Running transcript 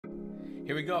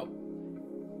Here we go.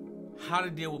 How to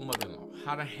deal with mother-in-law.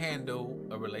 How to handle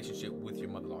a relationship with your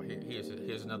mother-in-law.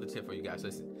 Here's another tip for you guys.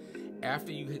 Listen,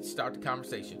 after you start the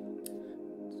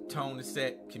conversation, tone is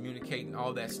set, communicating,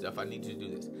 all that stuff, I need you to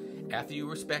do this. After you're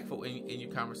respectful in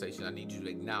your conversation, I need you to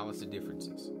acknowledge the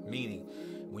differences. Meaning,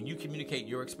 when you communicate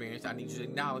your experience, I need you to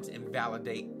acknowledge and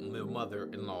validate your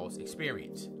mother-in-law's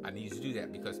experience. I need you to do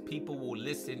that because people will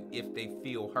listen if they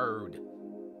feel heard.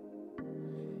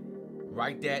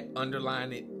 Write that,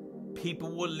 underline it.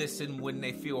 People will listen when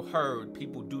they feel heard.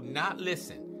 People do not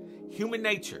listen. Human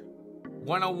nature,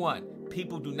 101.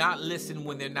 People do not listen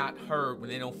when they're not heard, when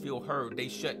they don't feel heard. They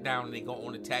shut down and they go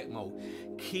on attack mode.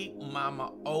 Keep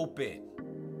mama open,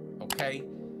 okay?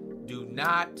 Do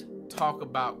not talk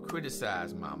about,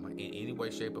 criticize mama in any way,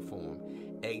 shape, or form.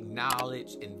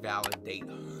 Acknowledge and validate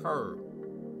her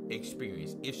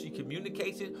experience. If she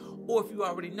communicates it, or if you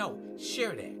already know,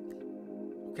 share that,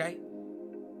 okay?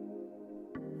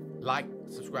 Like,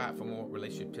 subscribe for more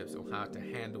relationship tips on how to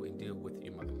handle and deal with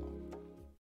your mother-in-law.